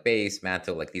have like Base,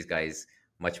 Mantle, like these guys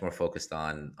much more focused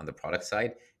on the product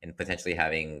side, and potentially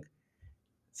having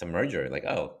some merger, like,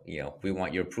 oh, we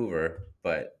want your prover,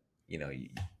 but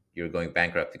you're going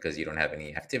bankrupt because you don't have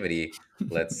any activity.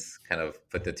 Let's kind of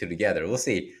put the two together. We'll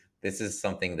see. This is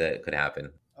something that could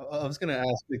happen. I was going to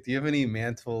ask, like, do you have any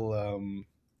Mantle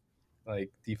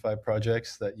like DeFi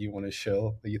projects that you want to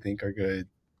show that you think are good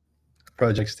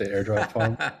projects to airdrop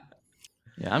from?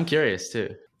 Yeah, I'm curious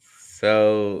too.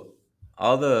 So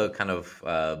all the kind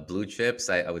of blue chips,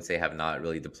 I would say, have not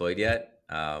really deployed yet.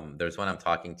 There's one I'm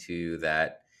talking to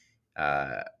that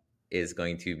is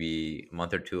going to be a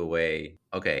month or two away.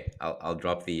 Okay, I'll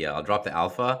drop the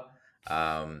alpha.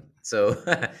 So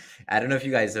I don't know if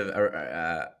you guys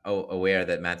are aware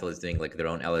that Mantle is doing like their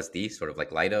own LSD, sort of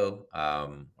like Lido,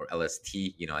 or LST.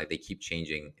 Like they keep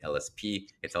changing LSP.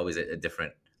 It's always a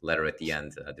different letter at the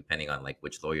end, depending on like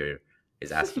which lawyer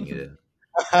is asking you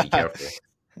to be careful.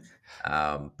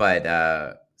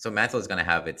 But so Mantle is going to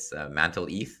have its Mantle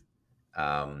ETH,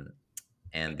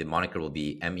 and the moniker will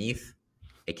be METH,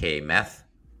 aka meth.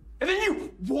 And then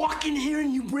you walk in here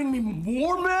and you bring me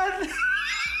more meth?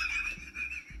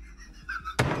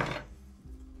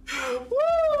 Woo,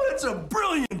 that's a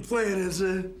brilliant plan, is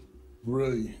it?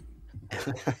 Brilliant.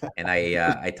 And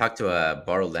I talked to a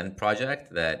borrow lend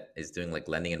project that is doing like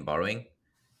lending and borrowing,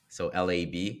 so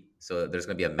LAB. So there's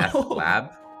going to be a meth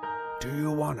lab. Do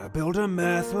you want to build a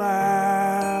meth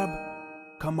lab?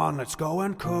 Come on, let's go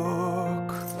and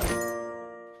cook.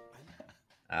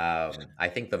 I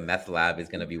think the meth lab is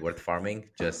going to be worth farming.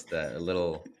 Just a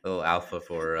little alpha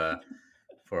for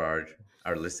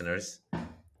our listeners.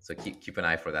 So keep an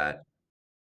eye for that.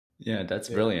 Yeah, that's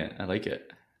brilliant. I like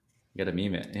it. You got to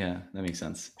meme it. Yeah, that makes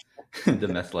sense. The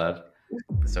meth lab.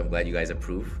 So I'm glad you guys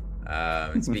approve.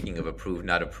 And speaking of approve,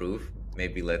 not approve,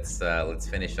 maybe let's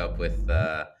finish up with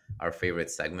our favorite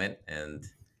segment and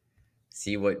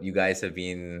see what you guys have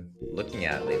been looking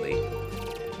at lately.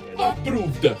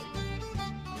 Approved.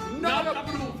 Not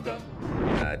approved.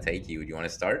 Taiki, would you want to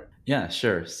start? Yeah,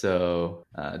 sure. So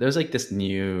there's like this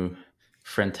new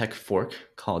Friendtech fork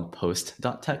called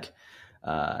Post.tech.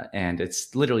 And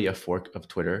it's literally a fork of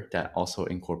Twitter that also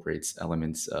incorporates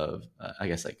elements of, I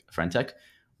guess, like Friendtech,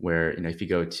 where, if you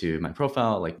go to my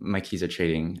profile, like my keys are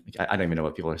trading, like, I don't even know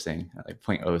what people are saying, like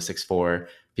 0.064,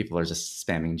 people are just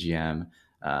spamming GM.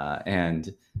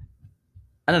 And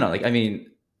I don't know, like, I mean,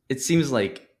 it seems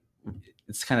like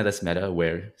it's kind of this meta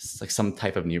where it's like some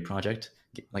type of new project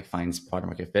like finds product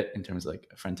market fit in terms of like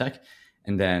Friendtech.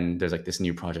 And then there's like this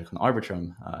new project on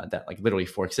Arbitrum that like literally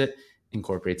forks it,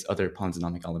 incorporates other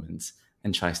Ponzonomic elements,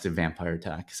 and tries to vampire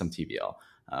attack some TVL.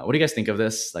 What do you guys think of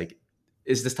this? Like,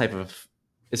 is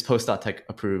Post.tech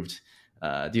approved?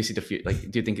 Do you see do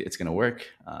you think it's going to work?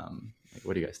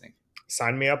 What do you guys think?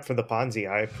 Sign me up for the Ponzi.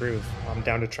 I approve. I'm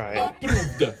down to try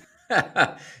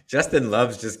it. Justin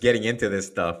loves just getting into this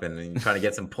stuff and trying to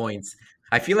get some points.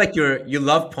 I feel like you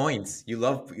love points. You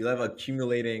love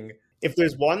accumulating. If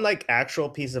there's one like actual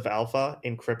piece of alpha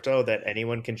in crypto that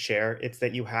anyone can share, it's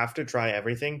that you have to try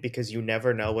everything because you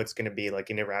never know what's going to be like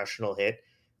an irrational hit.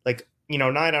 Like, 9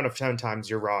 out of 10 times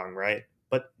you're wrong, right?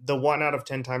 But the 1 out of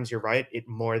 10 times you're right, it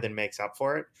more than makes up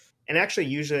for it. And actually,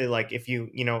 usually, like if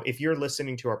you're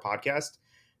listening to our podcast,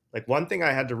 like one thing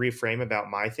I had to reframe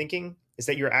about my thinking is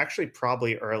that you're actually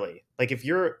probably early. Like if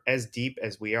you're as deep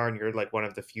as we are and you're like one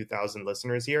of the few thousand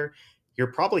listeners here,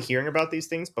 you're probably hearing about these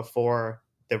things before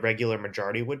the regular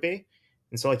majority would be.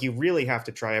 And so like you really have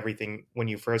to try everything when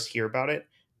you first hear about it.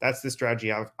 That's the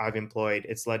strategy I've employed.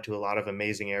 It's led to a lot of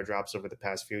amazing airdrops over the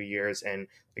past few years. And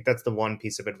like that's the one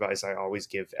piece of advice I always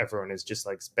give everyone is just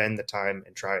like spend the time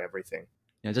and try everything.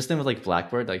 Yeah, just then with like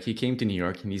Blackbird, like he came to New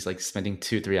York and he's like spending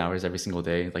 2-3 hours every single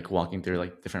day, like walking through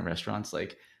like different restaurants.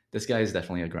 Like this guy is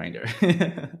definitely a grinder.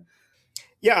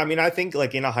 Yeah, I mean, I think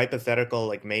like in a hypothetical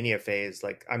like mania phase,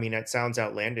 like, I mean, it sounds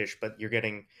outlandish, but you're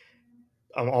getting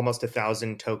almost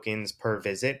 1,000 tokens per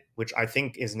visit, which I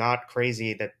think is not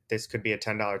crazy that this could be a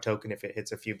 $10 token if it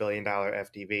hits a few $1 billion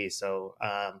FDV. So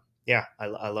yeah,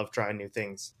 I love trying new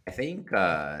things. I think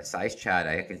Size Chat,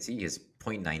 I can see is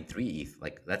 0.93 ETH.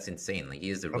 Like that's insane. Like he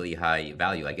is a really high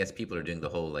value. I guess people are doing the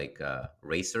whole like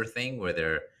racer thing where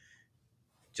they're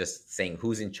just saying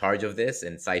who's in charge of this,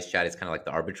 and Size Chat is kind of like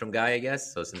the Arbitrum guy, I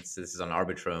guess. So since this is on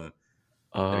Arbitrum,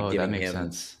 that makes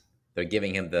sense. They're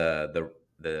giving him the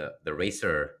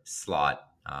racer slot.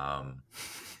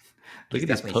 He's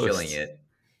definitely killing it.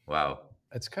 Wow.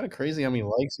 It's kind of crazy how many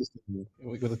likes he's getting.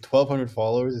 With 1,200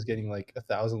 followers, he's getting like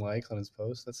 1,000 likes on his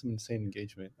post. That's some insane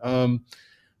engagement.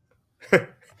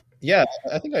 Yeah,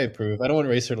 I think I approve. I don't want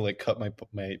Racer to like cut my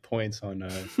points on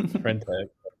Friendtech.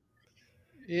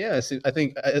 Yeah, I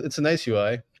think it's a nice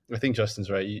UI. I think Justin's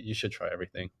right. You should try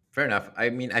everything. Fair enough. I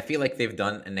mean, I feel like they've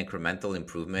done an incremental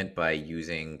improvement by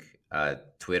using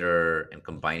Twitter and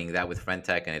combining that with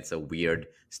Friendtech, and it's a weird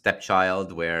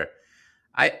stepchild where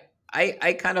I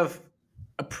kind of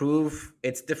approve.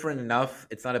 It's different enough.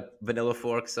 It's not a vanilla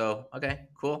fork, so okay,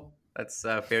 cool. That's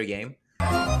fair game.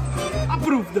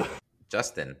 Approved.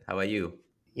 Justin, how about you?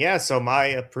 Yeah, so my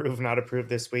approve, not approve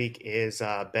this week is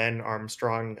Ben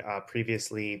Armstrong,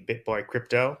 previously BitBoy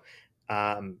Crypto,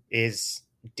 is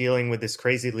dealing with this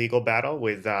crazy legal battle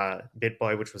with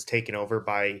BitBoy, which was taken over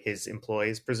by his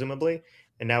employees, presumably.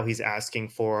 And now he's asking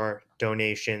for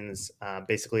donations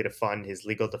basically to fund his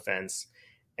legal defense.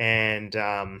 And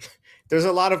there's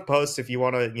a lot of posts. If you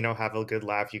want to, have a good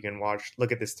laugh, you can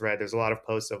look at this thread. There's a lot of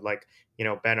posts of like,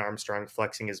 Ben Armstrong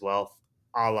flexing his wealth,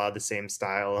 a la the same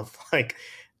style of like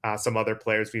some other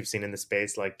players we've seen in the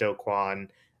space, like Do Kwon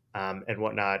and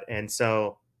whatnot. And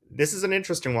so this is an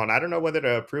interesting one. I don't know whether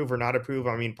to approve or not approve.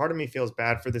 I mean, part of me feels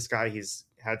bad for this guy. He's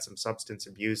had some substance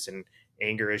abuse and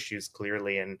anger issues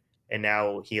clearly, and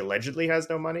now he allegedly has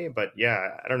no money. But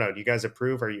yeah, I don't know. Do you guys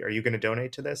approve? Are you going to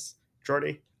donate to this,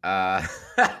 Jordy?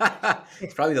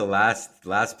 It's probably the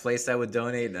last place I would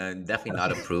donate, and definitely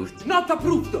not approved. Not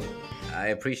approved. I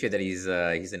appreciate that he's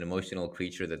an emotional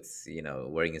creature that's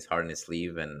wearing his heart on his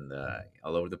sleeve and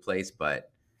all over the place,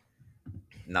 but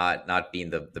not being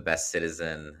the best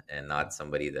citizen and not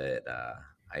somebody that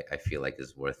I feel like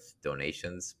is worth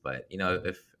donations. But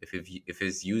if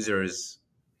his users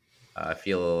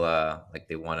feel like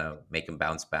they want to make him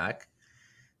bounce back,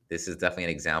 this is definitely an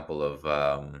example of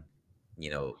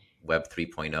Web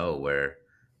 3.0, where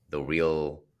the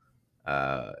real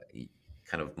kind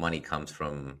of money comes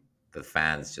from the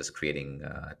fans just creating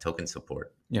token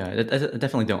support. Yeah, I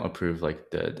definitely don't approve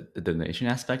like the donation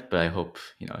aspect, but I hope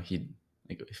he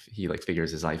if he like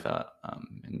figures his life out.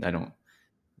 And I don't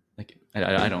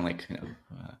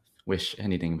wish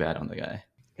anything bad on the guy.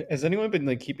 Has anyone been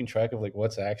like keeping track of like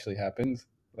what's actually happened?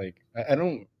 Like I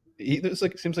don't. There's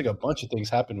like seems like a bunch of things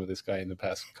happened with this guy in the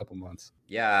past couple months.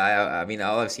 Yeah, I mean,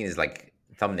 all I've seen is like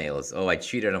thumbnails. Oh, I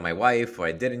cheated on my wife, or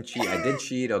I didn't cheat. I did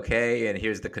cheat. Okay, and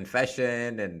here's the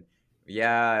confession. And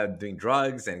yeah, doing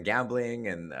drugs and gambling,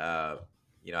 and I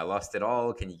lost it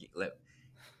all. Can you let?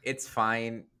 It's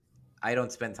fine. I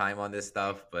don't spend time on this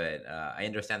stuff, but I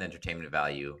understand the entertainment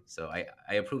value. So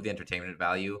I approve the entertainment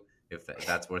value if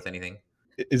that's worth anything.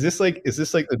 Is this like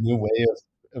the new way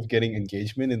of getting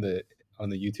engagement on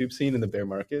the YouTube scene in the bear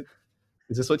market?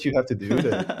 Is this what you have to do?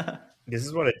 This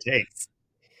is what it takes.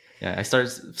 Yeah, I started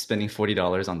spending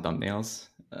 $40 on thumbnails.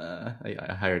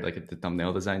 I hired like a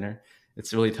thumbnail designer.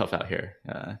 It's really tough out here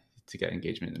to get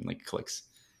engagement and like clicks.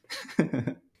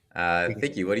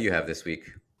 Thank you. What do you have this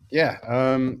week? Yeah.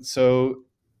 So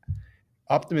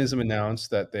Optimism announced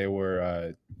that they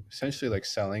were essentially like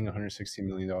selling $160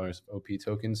 million of OP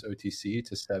tokens, OTC,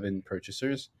 to 7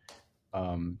 purchasers,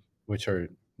 which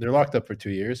they're locked up for 2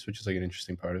 years, which is like an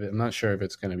interesting part of it. I'm not sure if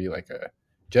it's going to be like a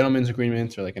gentleman's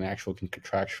agreement or like an actual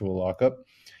contractual lockup.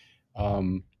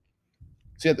 So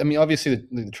yeah, I mean, obviously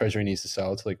the treasury needs to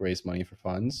sell to like raise money for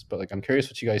funds, but like I'm curious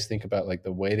what you guys think about like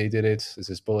the way they did it. Is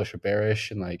this bullish or bearish,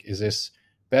 and like is this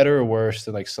better or worse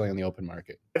than like selling on the open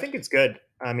market? I think it's good.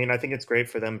 I mean, I think it's great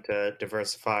for them to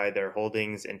diversify their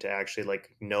holdings and to actually like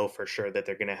know for sure that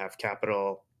they're going to have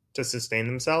capital to sustain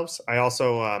themselves. I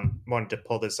also wanted to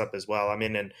pull this up as well. I'm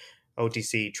in an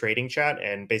OTC trading chat,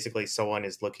 and basically someone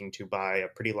is looking to buy a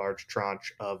pretty large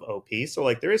tranche of OP. So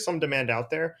like there is some demand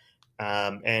out there.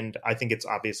 And I think it's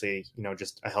obviously,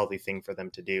 just a healthy thing for them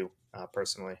to do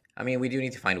personally. I mean, we do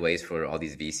need to find ways for all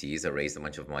these VCs that raised a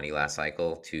bunch of money last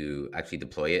cycle to actually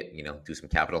deploy it, do some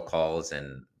capital calls,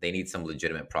 and they need some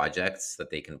legitimate projects that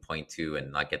they can point to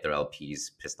and not get their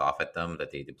LPs pissed off at them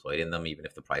that they deployed in them, even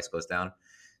if the price goes down.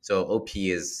 So OP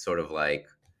is sort of like,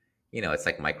 it's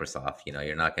like Microsoft,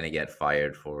 you're not going to get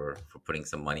fired for putting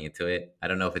some money into it. I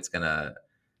don't know if it's going to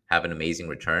have an amazing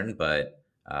return, but,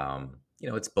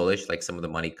 it's bullish. Like some of the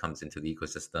money comes into the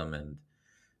ecosystem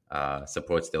and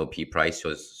supports the OP price,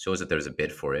 shows that there's a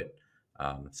bid for it.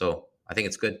 So I think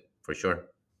it's good for sure.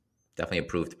 Definitely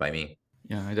approved by me.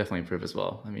 Yeah, I definitely approve as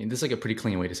well. I mean, this is like a pretty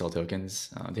clean way to sell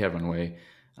tokens. They have runway.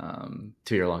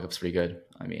 2-year lockup's pretty good.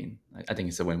 I mean, I think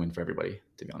it's a win-win for everybody,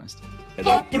 to be honest.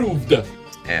 Approved.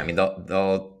 Yeah, I mean,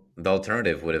 the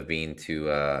alternative would have been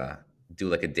to do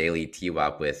like a daily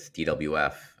TWAP with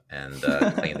DWF and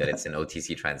claim that it's an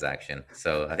OTC transaction.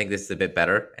 So I think this is a bit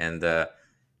better. And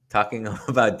talking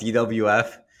about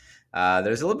DWF,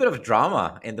 there's a little bit of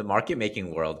drama in the market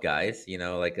making world, guys.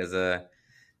 Like as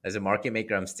a market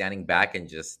maker, I'm standing back and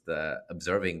just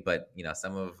observing. But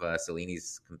some of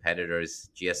Cellini's competitors,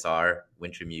 GSR,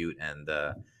 Wintermute, and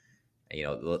the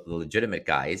legitimate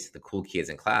guys, the cool kids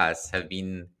in class, they've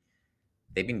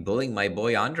been bullying my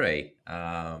boy Andre.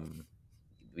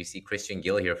 We see Christian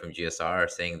Gill here from GSR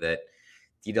saying that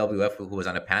DWF, who was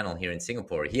on a panel here in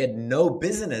Singapore, he had no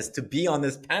business to be on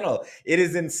this panel. It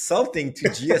is insulting to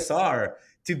GSR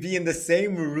to be in the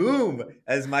same room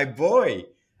as my boy.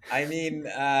 I mean,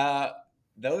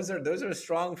 those are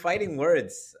strong fighting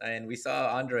words. And we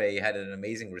saw Andre had an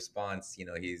amazing response.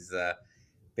 He's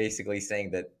basically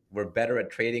saying that we're better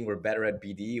at trading, we're better at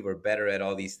BD, we're better at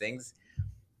all these things.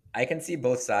 I can see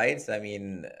both sides. I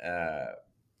mean,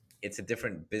 it's a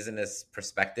different business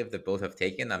perspective that both have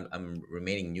taken. I'm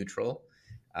remaining neutral.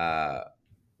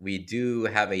 We do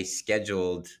have a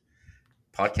scheduled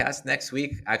podcast next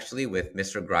week, actually, with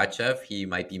Mr. Grachev. He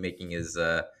might be making his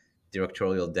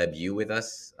directorial debut with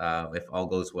us, if all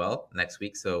goes well, next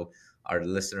week. So our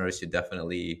listeners should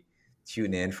definitely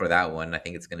tune in for that one. I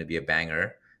think it's going to be a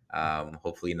banger.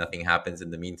 Hopefully nothing happens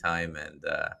in the meantime and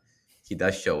he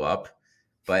does show up.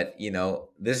 But,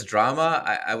 this drama,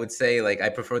 I would say, like, I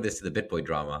prefer this to the BitBoy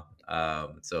drama.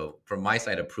 So from my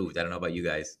side, approved. I don't know about you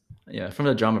guys. Yeah, from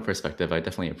a drama perspective, I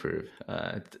definitely approve.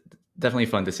 Definitely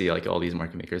fun to see like all these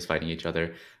market makers fighting each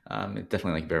other.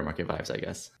 Definitely like bear market vibes, I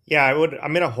guess. Yeah,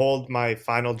 I'm going to hold my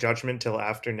final judgment till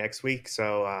after next week.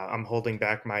 So I'm holding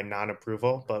back my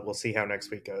non-approval, but we'll see how next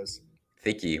week goes.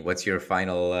 Thicky, what's your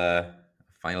final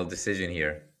decision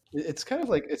here? It's kind of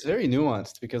like, it's very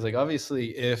nuanced because like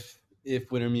obviously if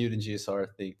Wintermute and GSR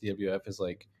think DWF is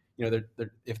like, they're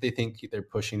if they think they're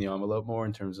pushing the envelope more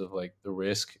in terms of like the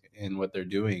risk in what they're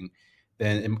doing,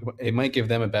 then it might give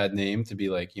them a bad name to be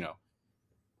like,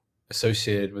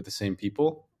 associated with the same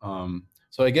people.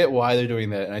 So I get why they're doing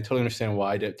that, and I totally understand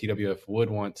why DWF would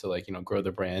want to like grow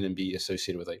the brand and be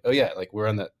associated with like, oh yeah, like we're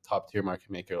on that top tier market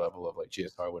maker level of like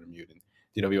GSR, Wintermute, and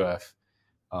DWF.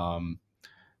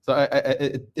 So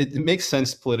it makes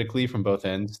sense politically from both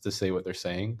ends to say what they're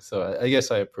saying. So I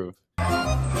guess I approve.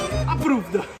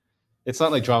 Approved. It's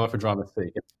not like drama for drama's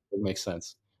sake. It makes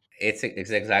sense. It's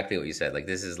exactly what you said. Like,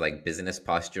 this is like business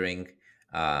posturing.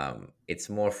 It's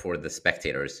more for the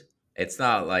spectators. It's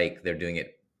not like they're doing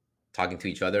it talking to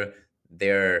each other.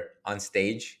 They're on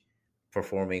stage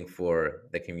performing for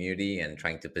the community and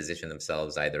trying to position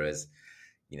themselves either as,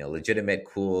 legitimate,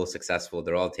 cool, successful.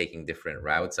 They're all taking different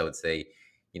routes. I would say,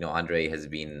 Andre has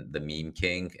been the meme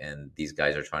king, and these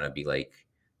guys are trying to be like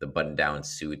the button-down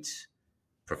suit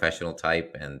professional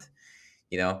type. And,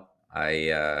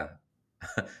 I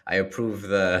I approve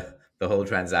the whole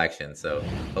transaction. So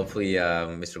hopefully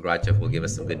Mr. Grachev will give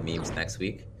us some good memes next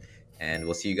week, and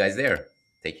we'll see you guys there.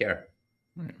 Take care.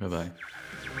 All right,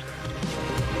 bye-bye.